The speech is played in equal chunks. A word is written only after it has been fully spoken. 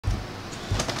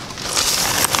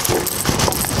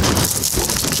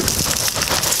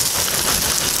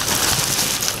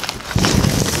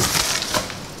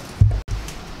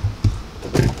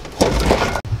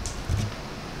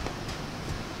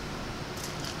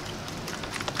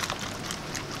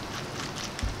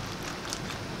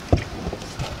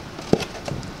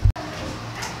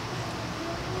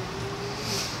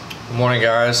Morning,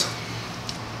 guys.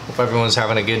 Hope everyone's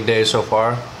having a good day so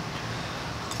far.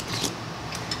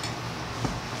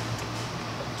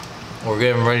 We're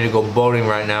getting ready to go boating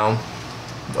right now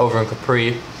over in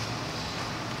Capri.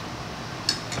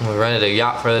 We rented a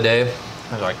yacht for the day.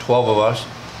 There's like 12 of us.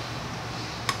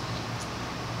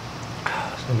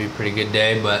 It's gonna be a pretty good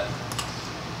day, but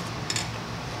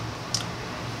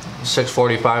it's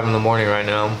 6:45 in the morning right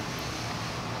now.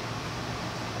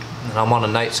 And I'm on a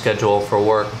night schedule for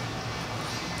work.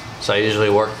 So I usually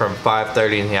work from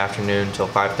 5:30 in the afternoon until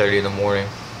 5:30 in the morning.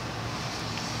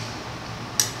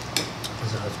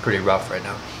 So it's pretty rough right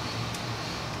now.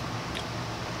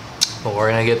 But we're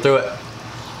gonna get through it.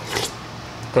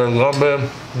 Oh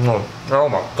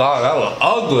my god, that was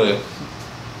ugly.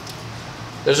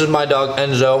 This is my dog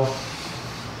Enzo.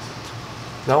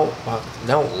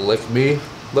 Don't lick me.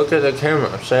 Look at the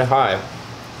camera, say hi.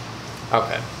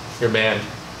 Okay, you're banned.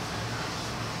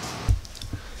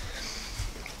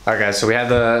 Alright guys, so we have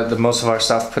the most of our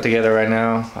stuff put together right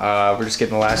now. We're just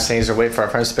getting the last things. We're waiting for our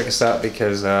friends to pick us up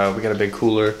because we got a big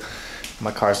cooler. My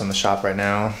car's in the shop right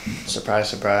now. Surprise,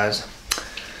 surprise.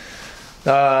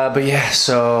 But yeah,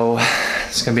 so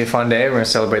it's gonna be a fun day. We're gonna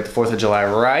celebrate the 4th of July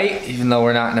right, even though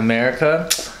we're not in America.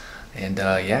 And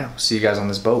yeah, we'll see you guys on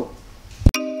this boat.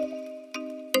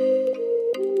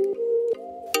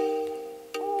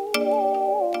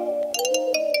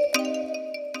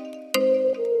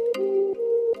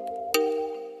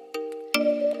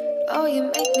 Oh, you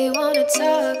make me wanna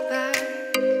talk back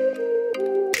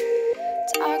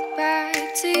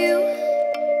to you.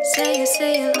 Say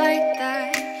it like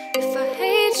that. If I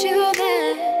hate you,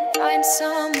 then find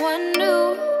someone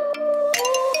new.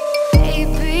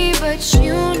 Baby, but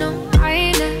you know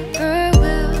I never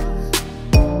will.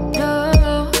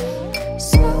 No,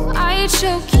 so I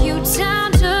choke you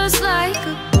down just like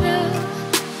a pill.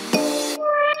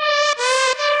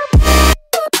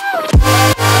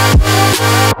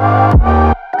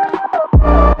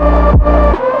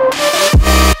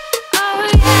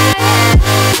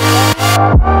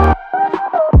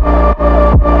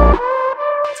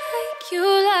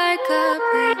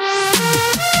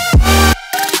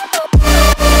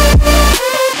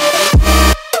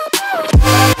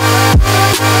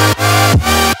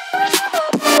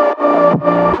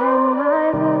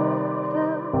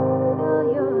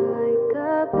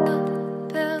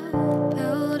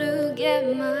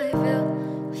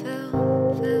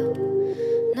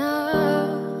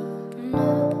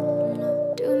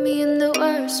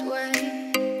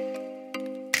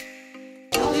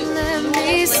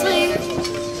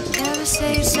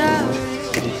 Say sorry.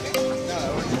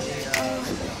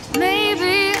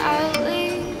 Maybe I'll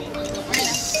leave.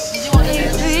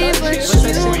 Maybe, but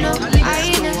you know I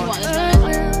never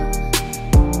will.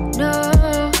 No,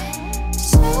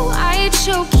 so I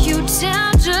choke you down.